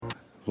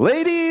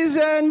Ladies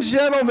and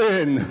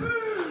gentlemen,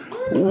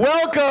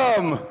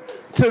 welcome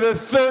to the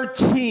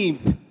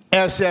 13th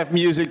SF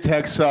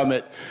MusicTech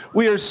Summit.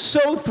 We are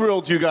so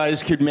thrilled you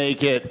guys could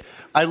make it.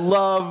 I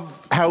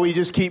love how we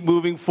just keep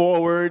moving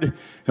forward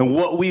and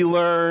what we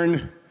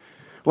learn.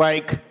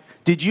 Like,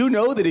 did you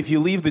know that if you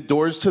leave the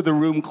doors to the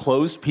room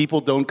closed, people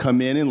don't come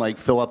in and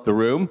fill up the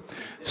room?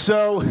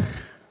 So,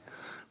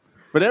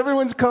 but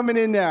everyone's coming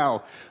in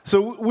now.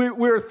 So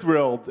we're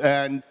thrilled.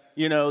 And,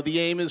 you know, the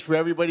aim is for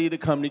everybody to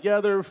come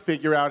together,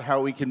 figure out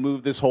how we can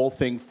move this whole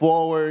thing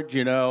forward.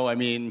 You know, I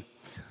mean,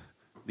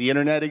 the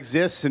internet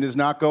exists and is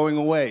not going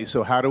away.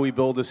 So how do we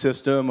build a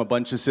system, a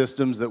bunch of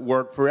systems that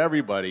work for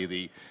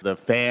everybody? The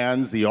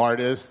fans, the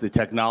artists, the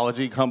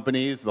technology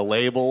companies, the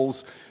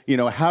labels. You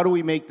know, how do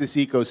we make this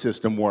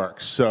ecosystem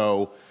work?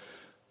 So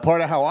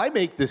part of how I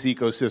make this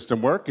ecosystem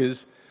work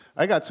is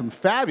I got some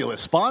fabulous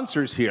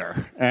sponsors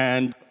here.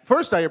 And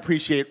first, I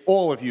appreciate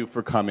all of you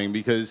for coming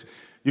because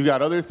you've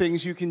got other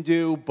things you can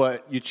do,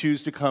 but you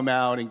choose to come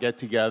out and get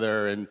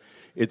together, and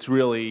it's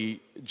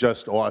really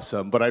just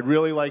awesome. But I'd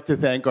really like to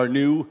thank our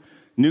new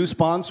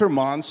sponsor,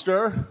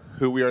 Monster,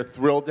 who we are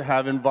thrilled to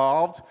have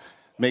involved.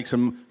 Make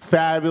some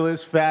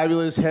fabulous,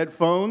 fabulous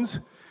headphones.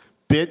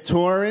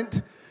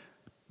 BitTorrent,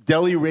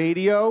 Deli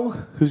Radio,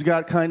 who's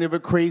got kind of a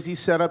crazy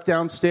setup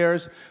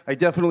downstairs. I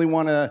definitely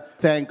want to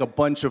thank a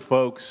bunch of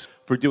folks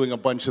for doing a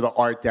bunch of the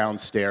art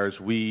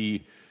downstairs.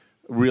 We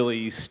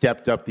really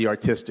stepped up the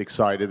artistic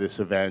side of this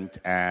event,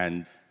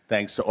 and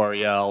thanks to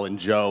Ariel and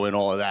Joe and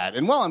all of that.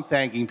 And while I'm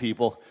thanking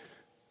people,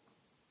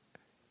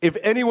 if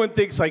anyone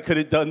thinks I could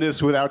have done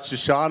this without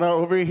Shoshana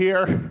over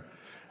here,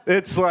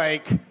 it's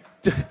like,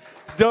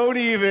 don't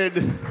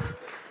even.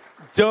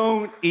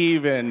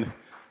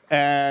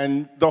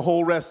 And the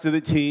whole rest of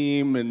the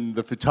team and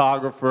the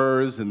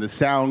photographers and the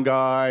sound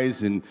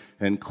guys and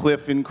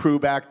Cliff and crew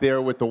back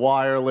there with the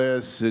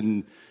wireless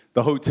and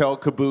the Hotel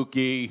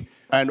Kabuki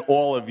and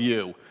all of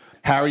you.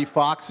 Harry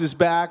Fox is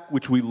back,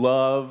 which we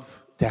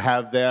love to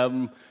have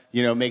them.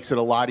 You know, makes it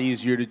a lot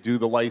easier to do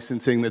the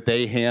licensing that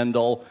they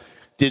handle.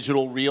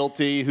 Digital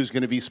Realty, who's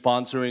going to be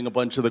sponsoring a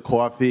bunch of the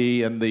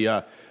coffee and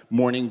the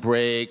morning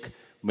break.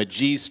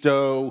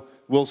 Magisto,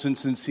 Wilson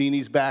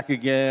Cincini's back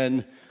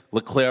again.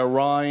 LeClaire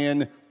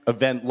Ryan,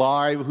 Event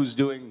Live, who's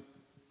doing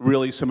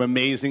really some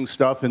amazing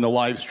stuff in the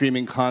live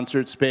streaming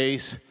concert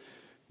space.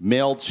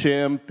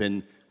 MailChimp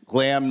and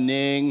Glam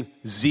Ning,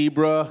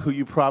 Zebra, who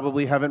you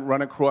probably haven't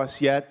run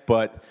across yet,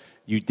 but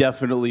you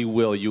definitely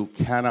will. You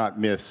cannot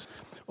miss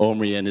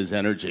Omri and his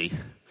energy.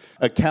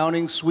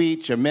 Accounting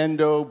Suite,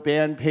 Jamendo,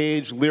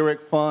 Bandpage,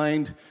 Lyric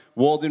Find,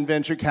 Walden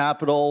Venture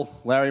Capital,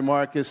 Larry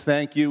Marcus,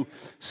 thank you.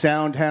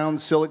 Soundhound,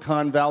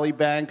 Silicon Valley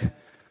Bank,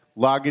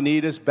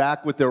 Lagunitas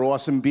back with their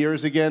awesome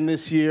beers again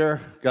this year.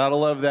 Gotta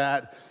love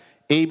that.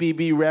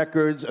 ABB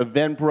Records,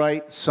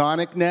 Eventbrite,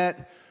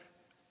 SonicNet.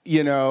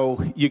 You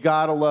know, you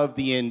gotta love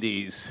the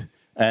indies.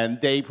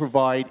 And they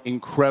provide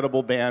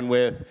incredible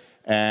bandwidth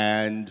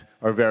and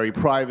are very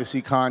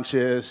privacy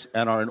conscious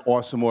and are an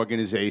awesome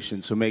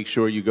organization. So make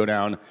sure you go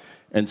down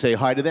and say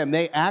hi to them.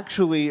 They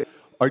actually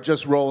are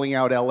just rolling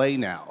out LA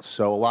now.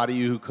 So a lot of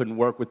you who couldn't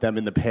work with them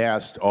in the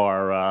past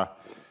are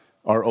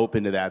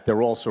open to that.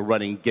 They're also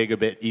running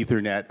gigabit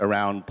Ethernet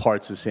around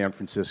parts of San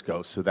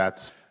Francisco. So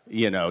that's,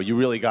 you know, you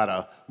really got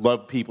to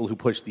love people who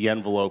push the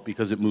envelope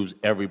because it moves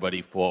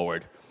everybody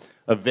forward.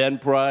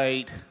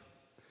 Eventbrite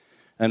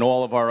and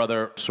all of our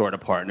other sort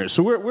of partners.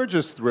 So we're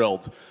just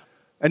thrilled.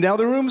 And now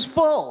the room's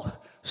full.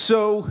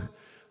 So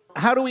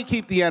how do we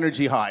keep the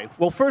energy high?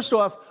 Well, first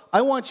off,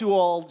 I want you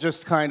all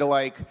just kind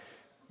of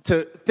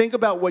to think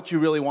about what you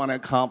really want to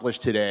accomplish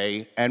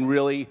today and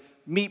really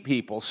meet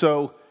people.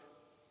 So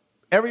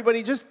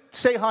everybody, just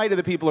say hi to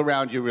the people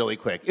around you really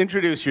quick.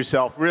 Introduce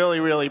yourself really,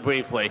 really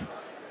briefly.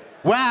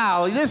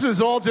 Wow, this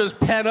was all just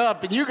pent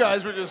up, and you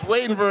guys were just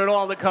waiting for it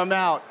all to come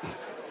out.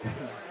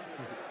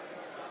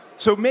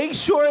 So make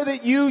sure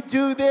that you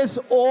do this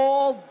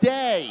all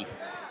day.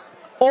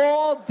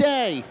 All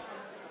day.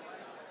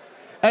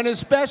 And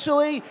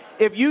especially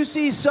if you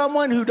see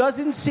someone who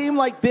doesn't seem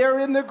like they're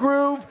in the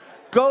groove,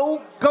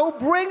 go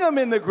bring them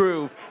in the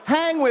groove.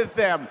 Hang with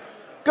them.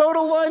 Go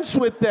to lunch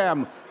with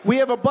them. We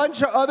have a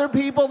bunch of other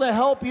people to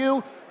help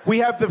you. We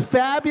have the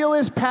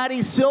fabulous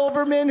Patty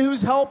Silverman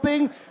who's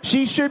helping.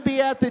 She should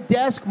be at the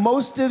desk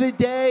most of the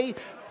day.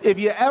 If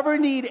you ever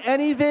need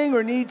anything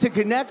or need to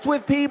connect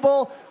with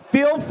people,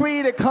 feel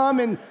free to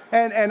come and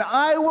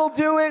I will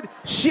do it.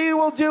 She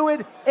will do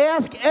it.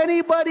 Ask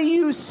anybody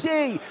you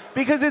see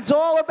because it's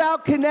all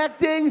about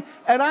connecting,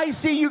 and I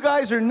see you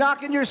guys are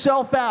knocking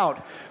yourself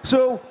out.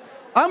 So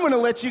I'm going to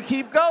let you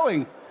keep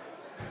going.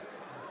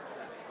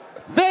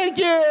 Thank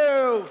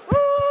you.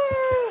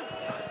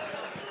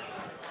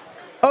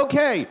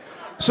 Okay,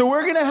 so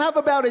we're going to have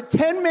about a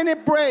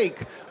 10-minute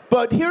break,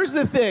 but here's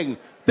the thing.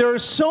 There are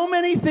so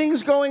many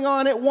things going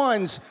on at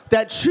once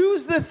that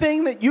choose the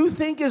thing that you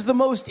think is the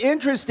most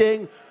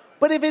interesting,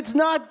 but if it's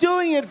not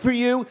doing it for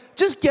you,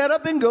 just get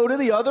up and go to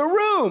the other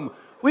room.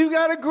 We've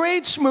got a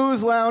great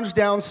schmooze lounge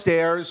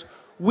downstairs.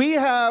 We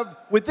have,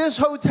 with this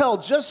hotel,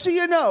 just so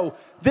you know,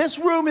 This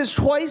room is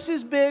twice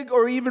as big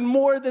or even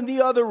more than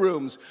the other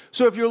rooms.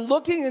 So if you're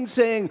looking and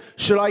saying,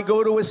 should I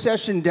go to a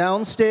session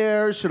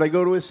downstairs? Should I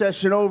go to a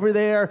session over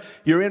there?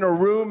 You're in a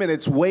room and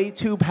it's way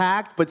too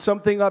packed, but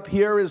something up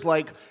here is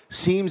like,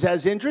 seems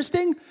as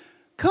interesting?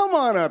 Come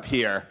on up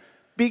here.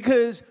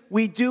 Because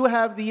we do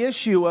have the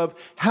issue of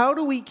how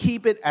do we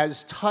keep it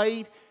as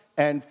tight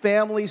and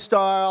family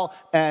style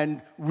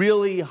and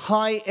really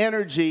high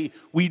energy.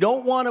 We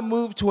don't want to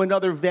move to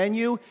another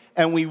venue,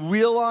 and we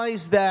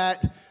realize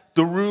that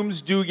the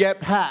rooms do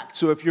get packed.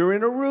 So if you're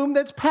in a room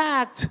that's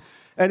packed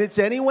and it's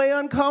anyway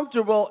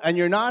uncomfortable and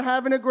you're not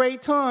having a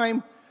great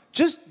time,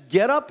 just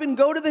get up and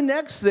go to the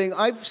next thing.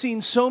 I've seen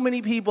so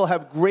many people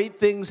have great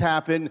things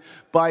happen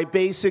by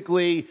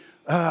basically,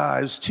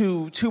 there's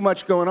too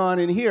much going on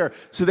in here.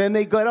 So then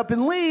they get up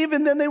and leave,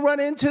 and then they run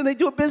into and they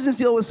do a business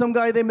deal with some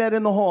guy they met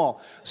in the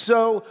hall.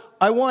 So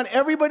I want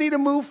everybody to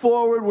move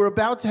forward. We're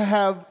about to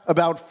have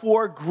about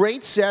 4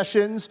 great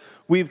sessions.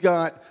 We've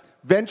got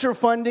venture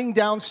funding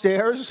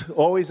downstairs,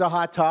 always a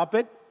hot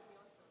topic.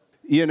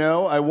 You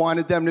know, I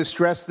wanted them to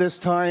stress this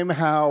time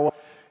how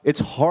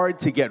it's hard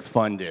to get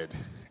funded.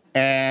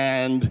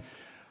 And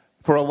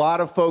for a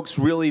lot of folks,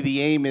 really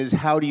the aim is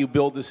how do you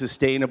build a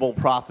sustainable,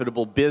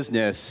 profitable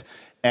business?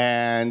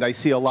 And I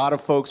see a lot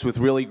of folks with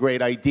really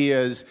great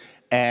ideas,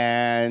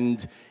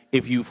 and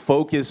if you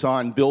focus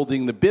on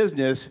building the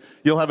business,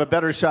 you'll have a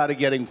better shot at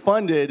getting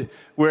funded,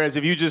 whereas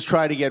if you just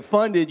try to get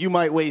funded, you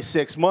might wait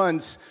 6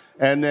 months,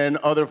 and then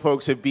other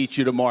folks have beat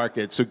you to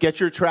market. So get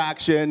your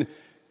traction,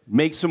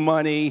 make some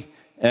money,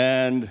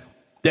 and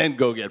then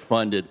go get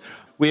funded.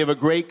 We have a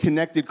great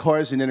connected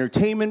cars and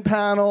entertainment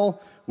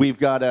panel. We've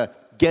got a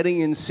getting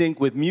in sync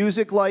with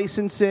music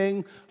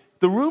licensing.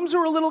 The rooms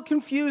are a little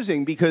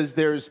confusing because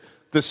there's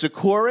the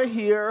Sakura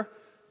here,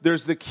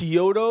 there's the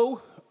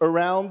Kyoto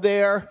around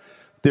there,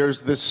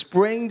 there's the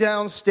Spring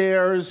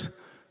downstairs,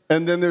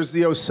 and then there's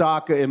the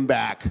Osaka in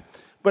back.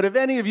 But if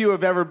any of you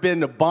have ever been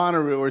to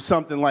Bonnaroo or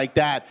something like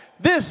that,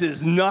 this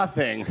is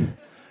nothing.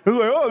 It's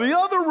like, oh, the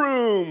other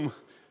room.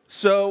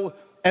 So,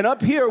 and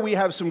up here we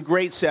have some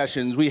great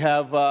sessions. We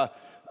have, I'm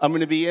going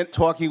to be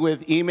talking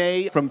with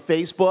Ime from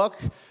Facebook,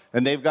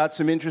 and they've got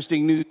some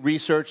interesting new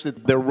research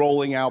that they're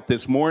rolling out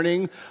this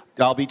morning.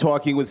 I'll be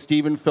talking with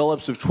Stephen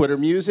Phillips of Twitter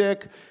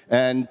Music,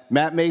 and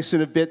Matt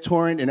Mason of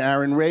BitTorrent, and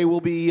Aaron Ray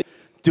will be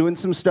doing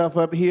some stuff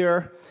up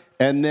here.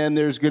 And then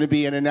there's going to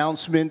be an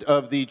announcement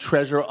of the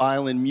Treasure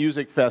Island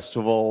Music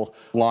Festival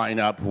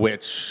lineup,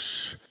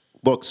 which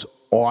looks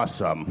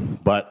awesome.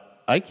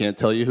 But I can't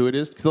tell you who it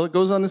is until it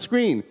goes on the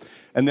screen.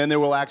 And then there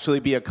will actually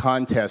be a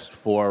contest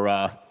for,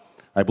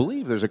 I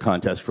believe there's a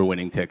contest for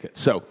winning tickets.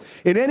 So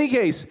in any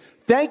case,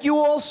 thank you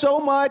all so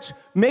much.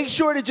 Make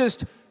sure to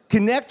just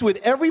connect with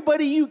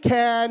everybody you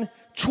can.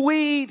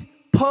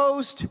 Tweet,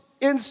 post,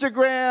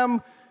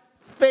 Instagram,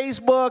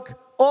 Facebook,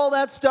 all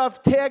that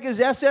stuff. Tag is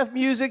SF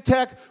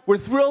MusicTech. We're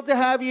thrilled to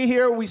have you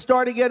here. We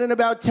start again in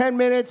about 10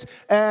 minutes.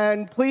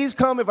 And please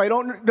come. If I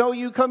don't know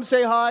you, come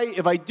say hi.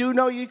 If I do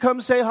know you, come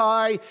say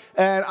hi.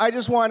 And I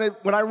just want to,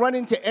 when I run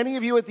into any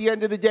of you at the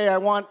end of the day, I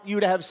want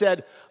you to have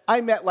said, I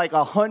met like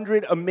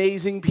 100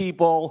 amazing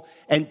people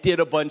and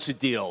did a bunch of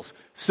deals.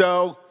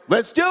 So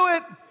let's do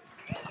it.